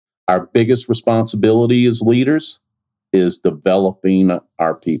our biggest responsibility as leaders is developing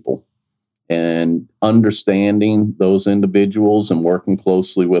our people and understanding those individuals and working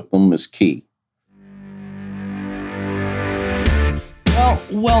closely with them is key. Well,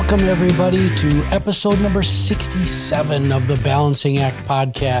 welcome everybody to episode number 67 of the Balancing Act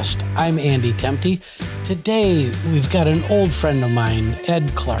podcast. I'm Andy Tempty. Today, we've got an old friend of mine,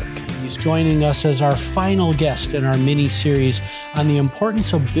 Ed Clark. He's joining us as our final guest in our mini-series on the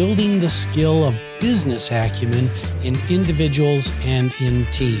importance of building the skill of business acumen in individuals and in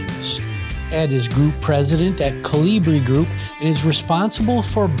teams. Ed is group president at Colibri Group and is responsible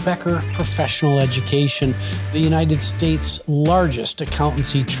for Becker Professional Education, the United States' largest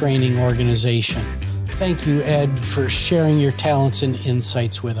accountancy training organization. Thank you, Ed, for sharing your talents and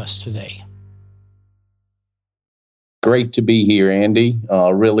insights with us today. Great to be here, Andy.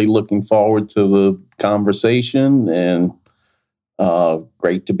 Really looking forward to the conversation and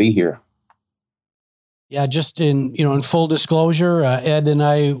great to be here. Yeah, just in full disclosure, Ed and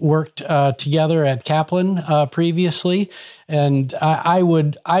I worked together at Kaplan previously, and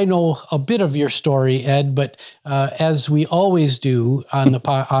I know a bit of your story, Ed. But as we always do on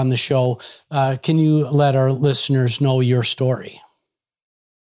the show, can you let our listeners know your story?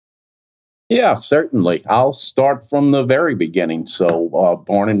 Yeah, certainly. I'll start from the very beginning. So,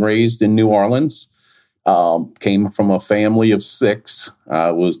 born and raised in New Orleans. Came from a family of 6.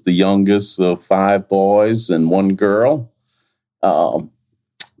 I was the youngest of 5 boys and 1 girl.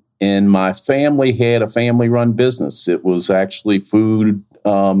 And my family had a family-run business. It was actually food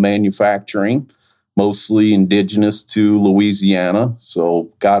manufacturing, mostly indigenous to Louisiana.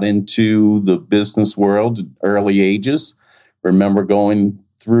 So got into the business world at early ages. Remember going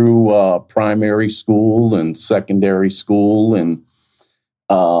through primary school and secondary school and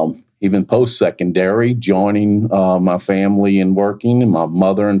even post-secondary, joining my family and working. And my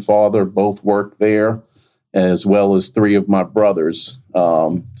mother and father both worked there, as well as 3 of my brothers.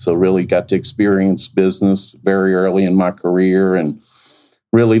 So really got to experience business very early in my career and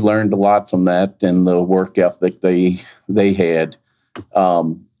really learned a lot from that and the work ethic they had.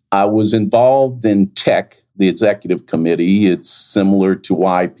 I was involved in tech, the executive committee. It's similar to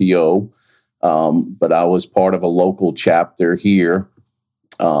YPO, but I was part of a local chapter here.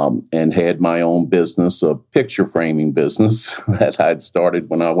 And had my own business, a picture framing business that I'd started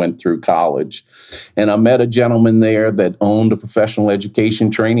when I went through college. And I met a gentleman there that owned a professional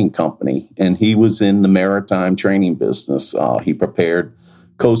education training company, and he was in the maritime training business. He prepared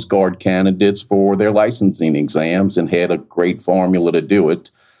Coast Guard candidates for their licensing exams and had a great formula to do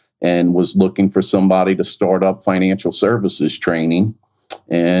it, and was looking for somebody to start up financial services training.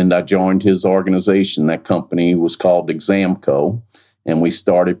 And I joined his organization. That company was called Examco. And we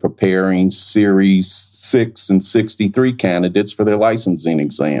started preparing Series 6 and 63 candidates for their licensing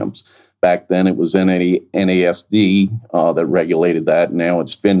exams. Back then, it was NASD that regulated that. Now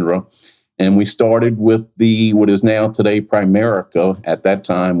it's FINRA. And we started with what is now today Primerica. At that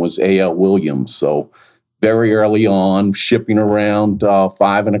time was A.L. Williams. So very early on, shipping around 5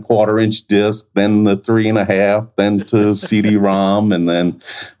 1/4-inch disc, then the 3 1/2, then to CD-ROM, and then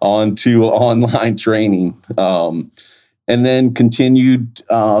on to online training. And then continued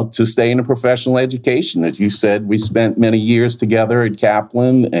to stay in professional education. As you said, we spent many years together at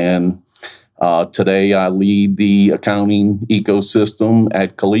Kaplan, and today I lead the accounting ecosystem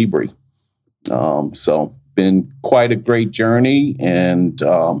at Colibri. So been quite a great journey, and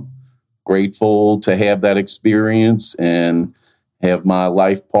grateful to have that experience and have my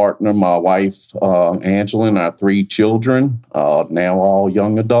life partner, my wife, Angela, and our 3 children, now all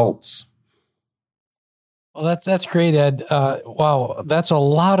young adults. Well, that's great, Ed. Wow, that's a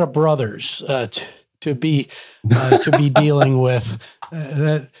lot of brothers to be dealing with.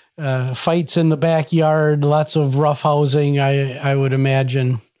 Fights in the backyard, lots of roughhousing, I would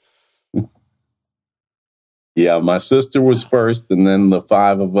imagine. Yeah, my sister was first, and then the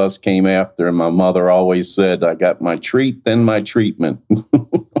 5 of us came after. And my mother always said, "I got my treat, then my treatment."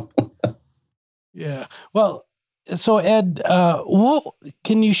 Yeah. Well. So, Ed, what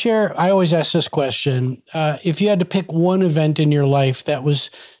can you share? I always ask this question. If you had to pick one event in your life that was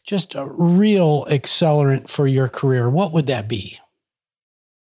just a real accelerant for your career, what would that be?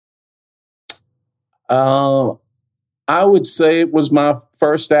 I would say it was my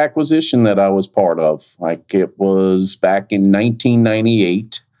first acquisition that I was part of. Like, it was back in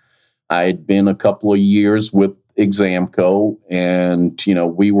 1998. I had been a couple of years with Examco, and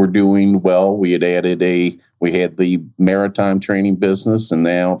we were doing well. We had we had the maritime training business, and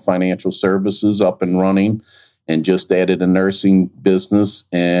now financial services up and running, and just added a nursing business.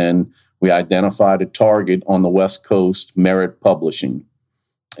 And we identified a target on the West Coast, Merit Publishing.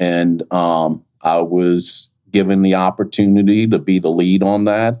 And I was given the opportunity to be the lead on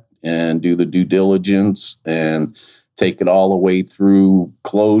that and do the due diligence and take it all the way through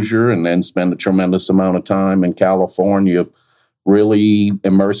closure, and then spend a tremendous amount of time in California really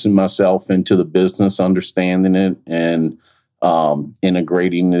immersing myself into the business, understanding it, and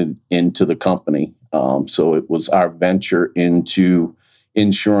integrating it into the company. So it was our venture into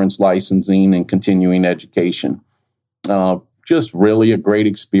insurance licensing and continuing education. Just really a great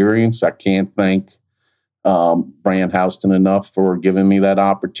experience. I can't thank Brand Houston enough for giving me that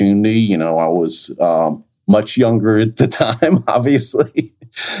opportunity. You know, I was much younger at the time, obviously.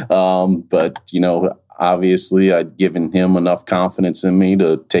 But, you know, obviously I'd given him enough confidence in me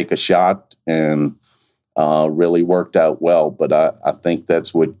to take a shot, and really worked out well. But I think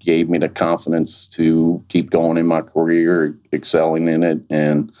that's what gave me the confidence to keep going in my career, excelling in it,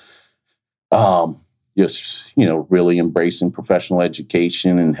 and just, you know, really embracing professional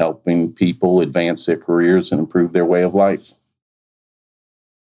education and helping people advance their careers and improve their way of life.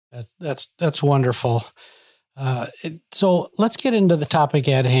 That's wonderful. So let's get into the topic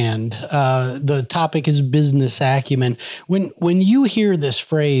at hand. The topic is business acumen. When you hear this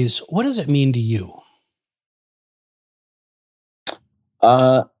phrase, what does it mean to you?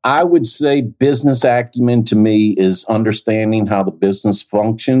 I would say business acumen to me is understanding how the business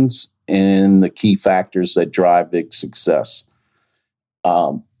functions and the key factors that drive its success.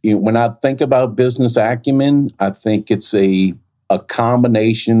 When I think about business acumen, I think it's a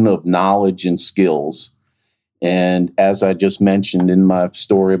combination of knowledge and skills. And as I just mentioned in my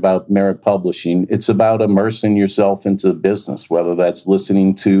story about Merit Publishing, it's about immersing yourself into the business, whether that's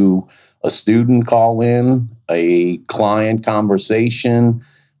listening to a student call in, a client conversation,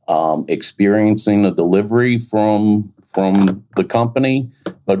 experiencing a delivery from the company,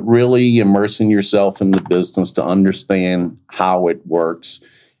 but really immersing yourself in the business to understand how it works.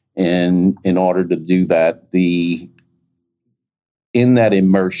 And in order to do that, in that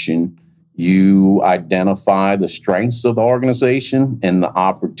immersion, you identify the strengths of the organization and the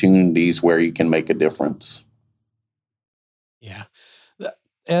opportunities where you can make a difference. Yeah.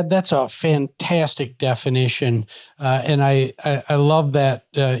 That's a fantastic definition. And I love that,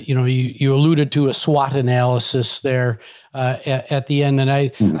 you alluded to a SWOT analysis there at the end. And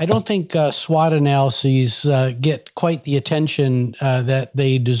I don't think SWOT analyses get quite the attention that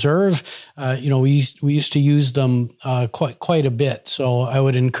they deserve. We used to use them quite a bit. So I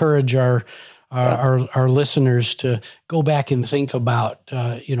would encourage our listeners to go back and think about,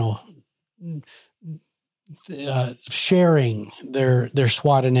 sharing their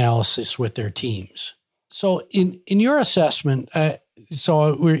SWOT analysis with their teams. So in your assessment,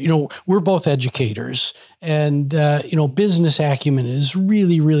 we're both educators, and business acumen is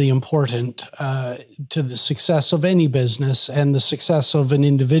really, really important to the success of any business and the success of an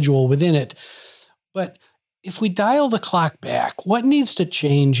individual within it. But if we dial the clock back, what needs to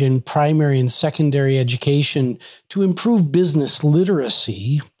change in primary and secondary education to improve business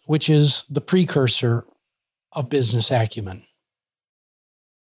literacy, which is the precursor of business acumen?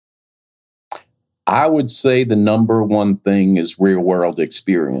 I would say the number one thing is real world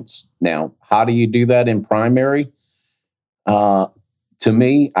experience. Now, how do you do that in primary? To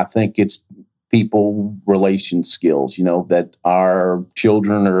me, I think it's people relation skills, that our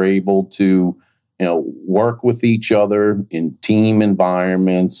children are able to, work with each other in team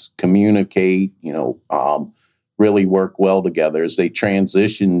environments, communicate, really work well together as they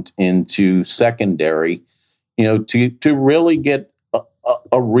transitioned into secondary, to really get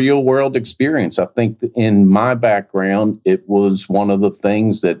a real world experience. I think that in my background, it was one of the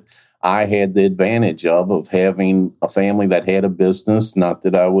things that I had the advantage of having a family that had a business. Not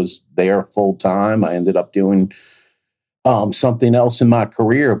that I was there full time. I ended up doing something else in my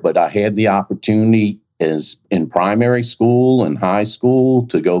career, but I had the opportunity as in primary school and high school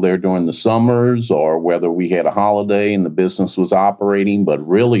to go there during the summers, or whether we had a holiday and the business was operating, but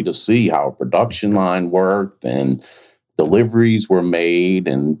really to see how a production line worked and deliveries were made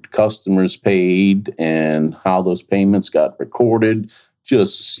and customers paid and how those payments got recorded.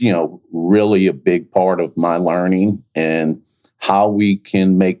 Just, really a big part of my learning, and how we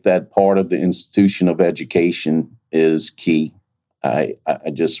can make that part of the institution of education is key. I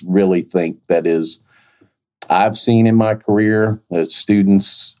just really think that is, I've seen in my career that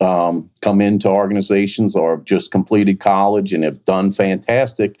students come into organizations or have just completed college and have done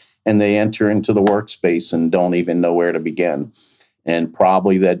fantastic, and they enter into the workspace and don't even know where to begin. And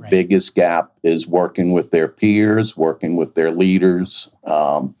probably that biggest gap is working with their peers, working with their leaders.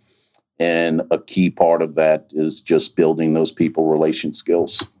 And a key part of that is just building those people relation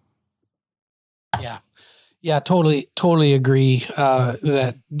skills. Yeah. Yeah, totally agree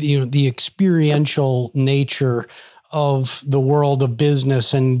that the experiential nature of the world of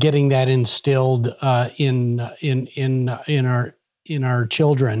business and getting that instilled in our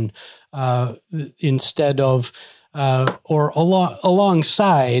children instead of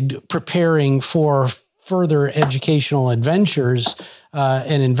alongside preparing for further educational adventures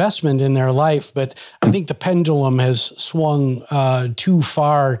and investment in their life. But I think the pendulum has swung too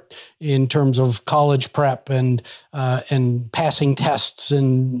far in terms of college prep and passing tests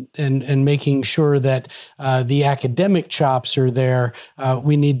and making sure that the academic chops are there.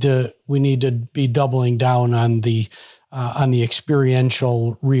 We need to be doubling down on the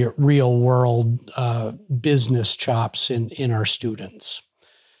experiential real world business chops in our students.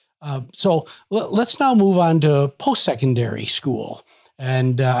 So let's now move on to post-secondary school.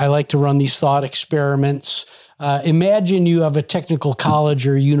 And I like to run these thought experiments. Imagine you have a technical college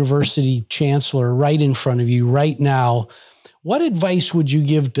or university chancellor right in front of you right now. What advice would you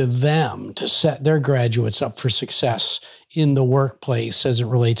give to them to set their graduates up for success in the workplace as it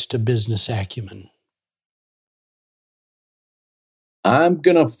relates to business acumen? I'm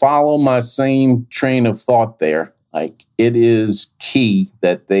going to follow my same train of thought there. Like, it is key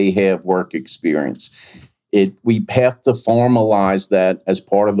that they have work experience. We have to formalize that as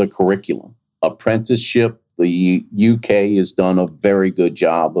part of the curriculum. Apprenticeship, the UK has done a very good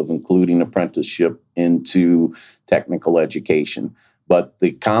job of including apprenticeship into technical education. But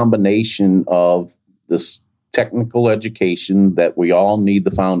the combination of this technical education that we all need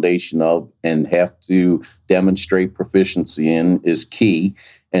the foundation of and have to demonstrate proficiency in is key.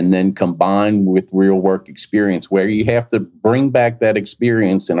 And then combined with real work experience, where you have to bring back that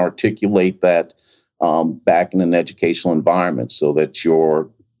experience and articulate that back in an educational environment so that your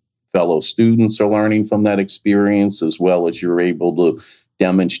fellow students are learning from that experience, as well as you're able to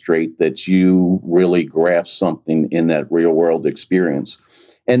demonstrate that you really grasp something in that real world experience.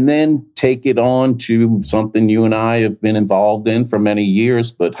 And then take it on to something you and I have been involved in for many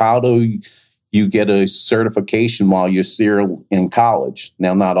years, but how do you get a certification while you're still in college?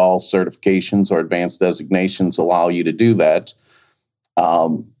 Now, not all certifications or advanced designations allow you to do that.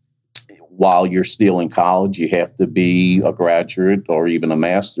 While you're still in college, you have to be a graduate or even a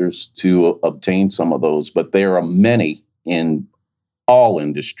master's to obtain some of those. But there are many in all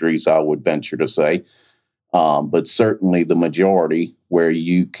industries, I would venture to say, but certainly the majority where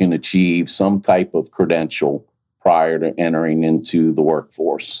you can achieve some type of credential prior to entering into the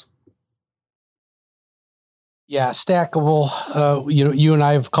workforce. Yeah, stackable. You and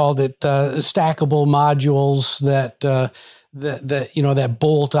I have called it stackable modules that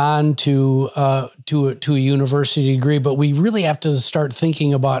bolt on to a university degree. But we really have to start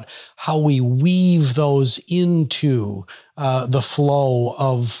thinking about how we weave those into the flow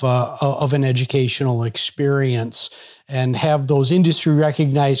of an educational experience, and have those industry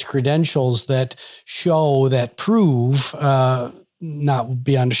recognized credentials that show, that prove, not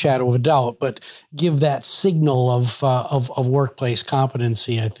beyond a shadow of a doubt, but give that signal of workplace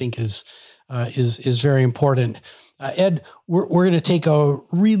competency, I think is very important. Ed, we're going to take a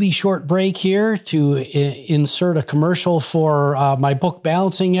really short break here to insert a commercial for my book,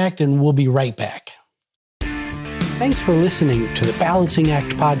 Balancing Act, and we'll be right back. Thanks for listening to the Balancing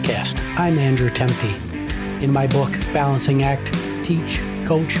Act podcast. I'm Andrew Temte. In my book, Balancing Act, Teach,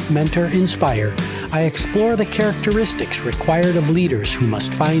 Coach, Mentor, Inspire, I explore the characteristics required of leaders who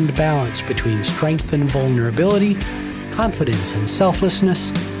must find balance between strength and vulnerability, confidence and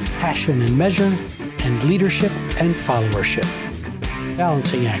selflessness, passion and measure, and leadership and followership.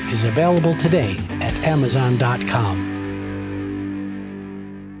 Balancing Act is available today at Amazon.com.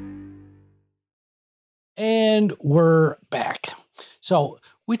 And we're back. So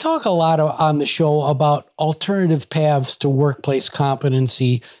we talk a lot on the show about alternative paths to workplace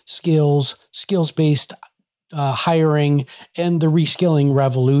competency, skills-based hiring, and the reskilling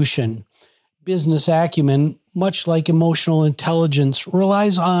revolution. Business acumen, much like emotional intelligence,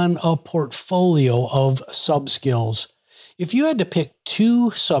 relies on a portfolio of sub-skills. If you had to pick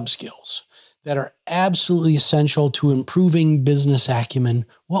two sub-skills that are absolutely essential to improving business acumen,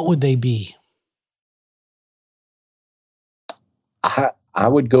 what would they be? I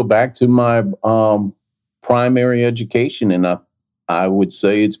would go back to my primary education, and I would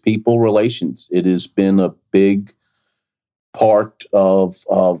say it's people relations. It has been a big part of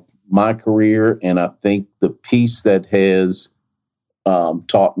my career, and I think the piece that has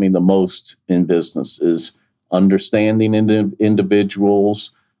taught me the most in business is understanding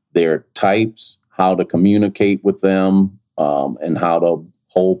individuals, their types, how to communicate with them, and how to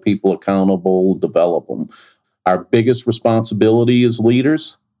hold people accountable, develop them. Our biggest responsibility as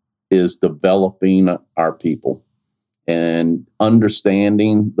leaders is developing our people and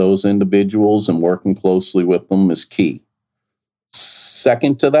understanding those individuals and working closely with them is key.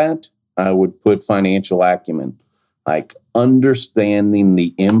 Second to that, I would put financial acumen, like understanding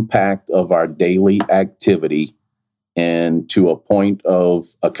the impact of our daily activity and to a point of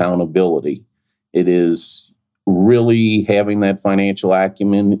accountability. It is really having that financial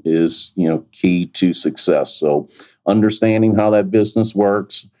acumen is, key to success. So understanding how that business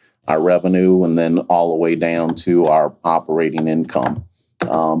works, our revenue, and then all the way down to our operating income.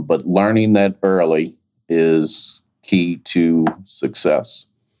 But learning that early is key to success.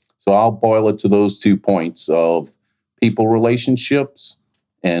 So I'll boil it to those 2 points of people relationships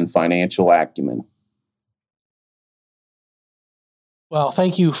and financial acumen. Well,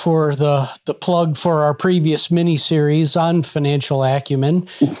 thank you for the plug for our previous miniseries on financial acumen.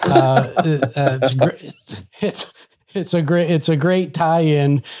 It's a great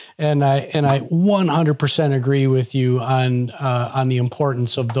tie-in, and I 100% agree with you on the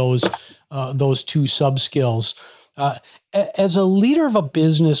importance of those two sub-skills. As a leader of a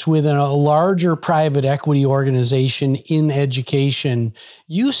business within a larger private equity organization in education,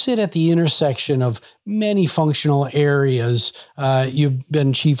 you sit at the intersection of many functional areas. You've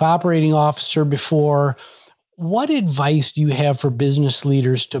been chief operating officer before. What advice do you have for business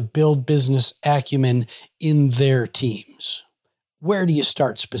leaders to build business acumen in their teams? Where do you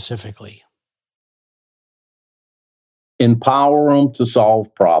start specifically? Empower them to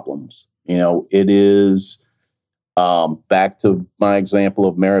solve problems. It is back to my example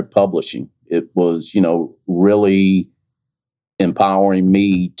of Merit Publishing. It was, really empowering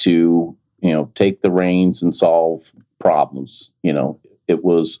me to, take the reins and solve problems. It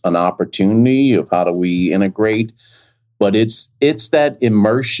was an opportunity of how do we integrate, but it's that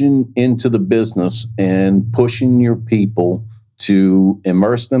immersion into the business and pushing your people to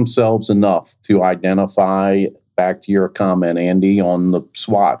immerse themselves enough to identify, back to your comment, Andy, on the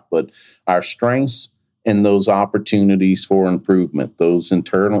SWOT, but our strengths and those opportunities for improvement, those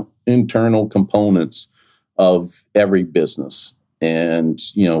internal components of every business, and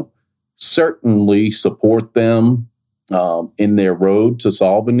certainly support them in their road to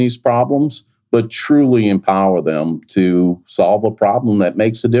solving these problems, but truly empower them to solve a problem that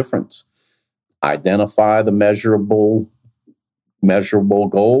makes a difference. Identify the measurable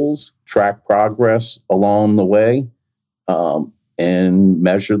goals, track progress along the way, and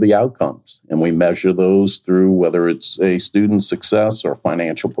measure the outcomes. And we measure those through whether it's a student success or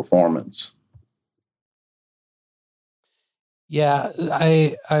financial performance. Yeah,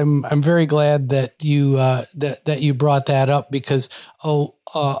 I'm very glad that you that you brought that up, because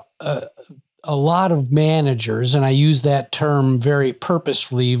a lot of managers, and I use that term very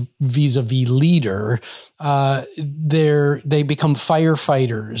purposefully vis-a-vis leader, they become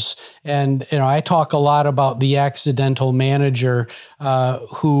firefighters. And, I talk a lot about the accidental manager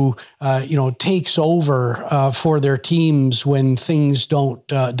who, takes over for their teams when things don't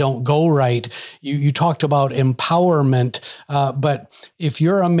go right. You talked about empowerment, but if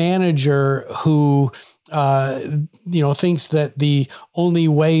you're a manager who thinks that the only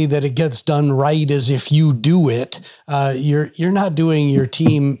way that it gets done right is if you do it, you're not doing your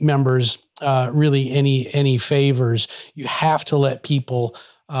team members really any favors. You have to let people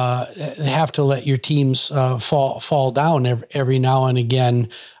let your teams fall down every now and again.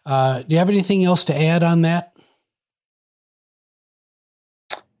 Do you have anything else to add on that?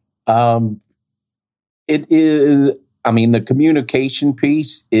 It is. The communication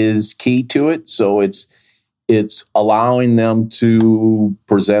piece is key to it. So it's allowing them to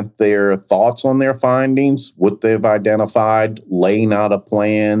present their thoughts on their findings, what they've identified, laying out a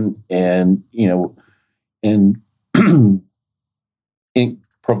plan, and and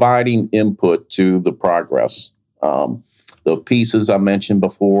providing input to the progress. The pieces I mentioned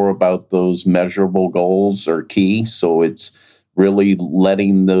before about those measurable goals are key. So it's really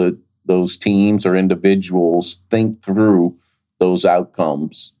letting those teams or individuals think through those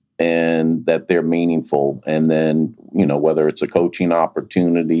outcomes and that they're meaningful. And then, whether it's a coaching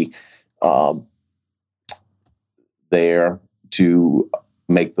opportunity there to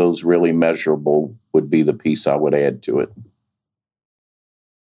make those really measurable would be the piece I would add to it.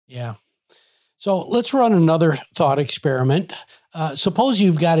 Yeah. So let's run another thought experiment. Suppose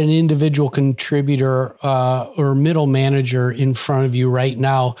you've got an individual contributor or middle manager in front of you right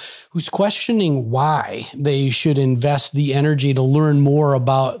now who's questioning why they should invest the energy to learn more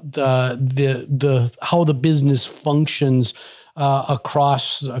about the how the business functions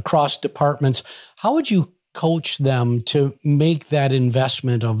across departments. How would you coach them to make that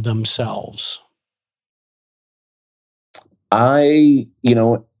investment of themselves?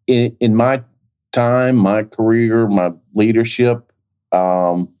 in my time, my career, my leadership,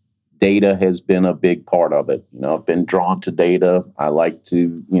 data has been a big part of it. I've been drawn to data. I like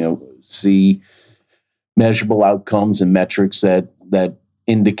to, see measurable outcomes and metrics that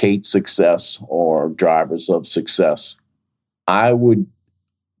indicate success or drivers of success. I would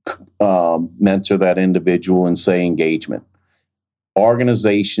mentor that individual and say engagement.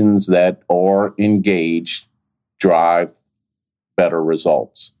 Organizations that are engaged drive better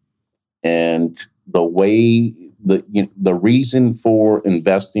results. And the reason for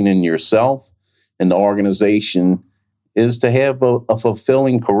investing in yourself and the organization is to have a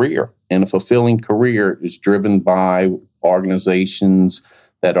fulfilling career. And a fulfilling career is driven by organizations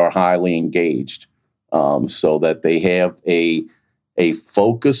that are highly engaged, so that they have a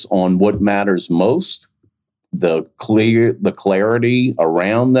focus on what matters most, the clarity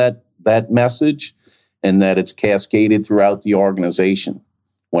around that message, and that it's cascaded throughout the organization.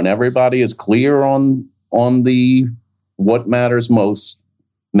 When everybody is clear on the what matters most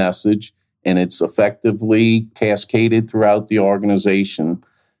message, and it's effectively cascaded throughout the organization,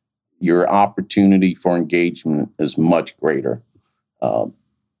 your opportunity for engagement is much greater.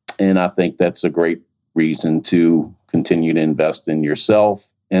 And I think that's a great reason to continue to invest in yourself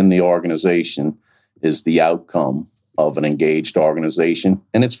and the organization, is the outcome of an engaged organization.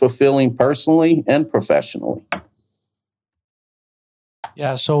 And it's fulfilling personally and professionally.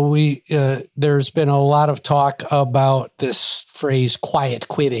 Yeah, so there's been a lot of talk about this phrase "quiet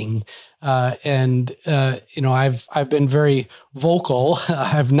quitting," and I've been very vocal.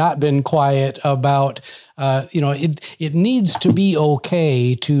 I've not been quiet about it needs to be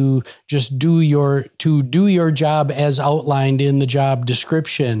okay to just do your job as outlined in the job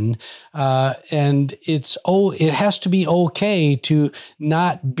description, and it has to be okay to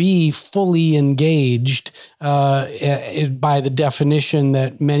not be fully engaged by the definition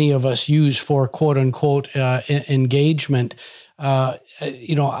that many of us use for "quote unquote" engagement. I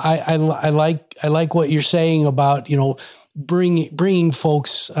like what you're saying about bringing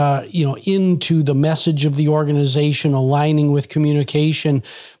folks into the message of the organization, aligning with communication.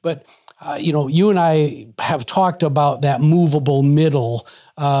 But you and I have talked about that movable middle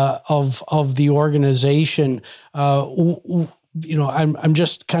of the organization. I'm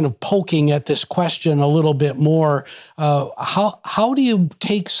just kind of poking at this question a little bit more. How do you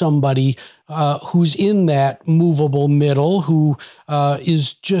take somebody who's in that movable middle, who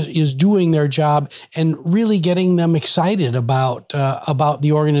is doing their job, and really getting them excited about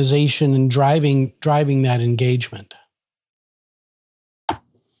the organization and driving that engagement?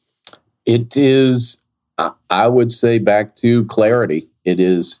 It is, I would say, back to clarity. It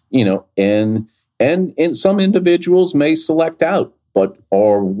is, and some individuals may select out, but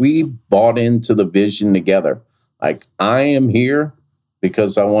are we bought into the vision together? Like, I am here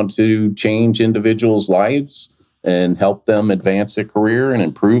because I want to change individuals' lives and help them advance their career and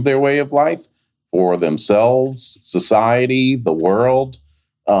improve their way of life for themselves, society, the world.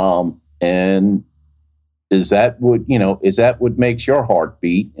 And is that what makes your heart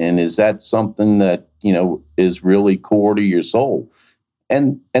beat? And is that something that, is really core to your soul?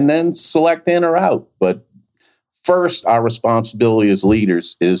 And then select in or out. But first, our responsibility as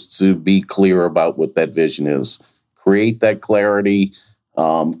leaders is to be clear about what that vision is. Create that clarity,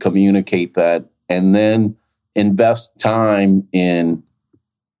 communicate that, and then invest time in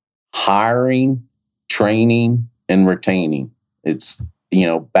hiring, training, and retaining. It's,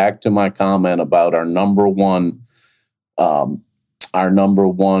 back to my comment about our number one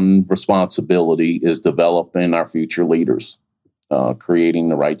responsibility is developing our future leaders. Creating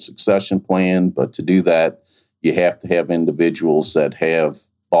the right succession plan. But to do that, you have to have individuals that have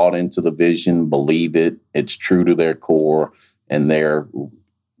bought into the vision, believe it, it's true to their core, and they're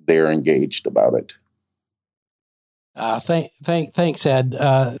engaged about it. Thanks, Ed.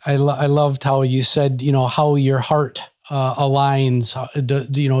 I loved how you said, how your heart aligns.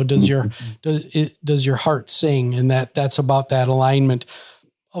 Does your heart sing? And that's about that alignment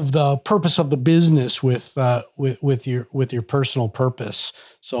of the purpose of the business with your personal purpose.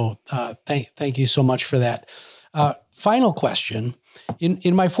 So thank you so much for that. Final question.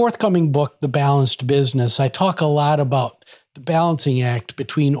 In my forthcoming book, The Balanced Business, I talk a lot about the balancing act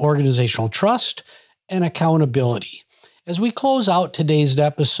between organizational trust and accountability. As we close out today's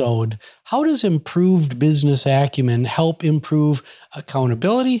episode, how does improved business acumen help improve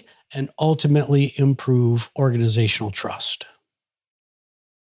accountability and ultimately improve organizational trust?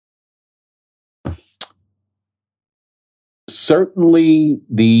 Certainly,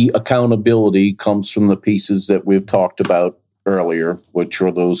 the accountability comes from the pieces that we've talked about earlier, which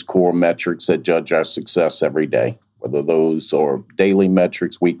are those core metrics that judge our success every day. whether those are daily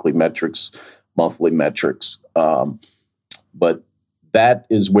metrics, weekly metrics, monthly metrics. But that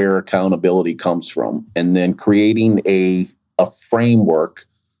is where accountability comes from. And then creating a framework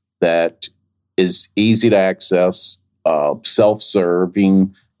that is easy to access,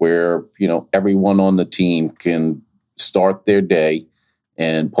 self-serving, where, everyone on the team can start their day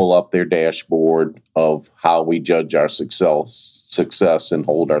and pull up their dashboard of how we judge our success and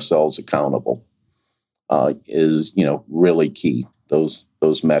hold ourselves accountable, is, really key, those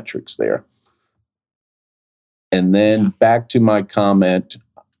metrics there. And then back to my comment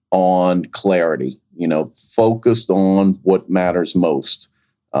on clarity, focused on what matters most,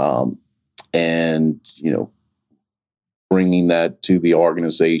 and, bringing that to the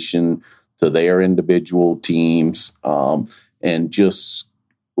organization, to their individual teams, and just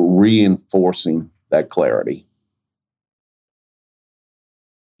reinforcing that clarity.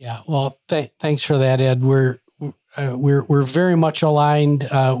 Yeah, well, thanks for that, Ed. We're very much aligned.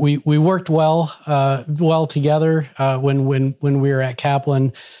 We worked well together when we were at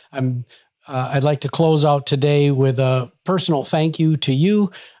Kaplan. I'd like to close out today with a personal thank you to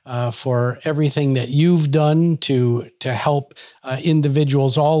you for everything that you've done to help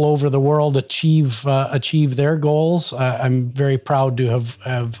individuals all over the world achieve their goals. I'm very proud to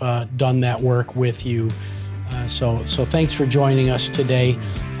have done that work with you. So thanks for joining us today.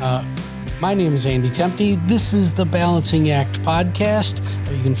 My name is Andy Tempty. This is the Balancing Act podcast.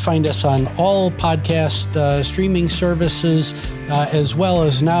 You can find us on all podcast streaming services, as well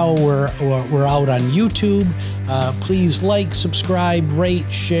as now we're out on YouTube. Please like, subscribe,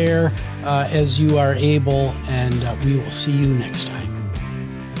 rate, share as you are able, and we will see you next time.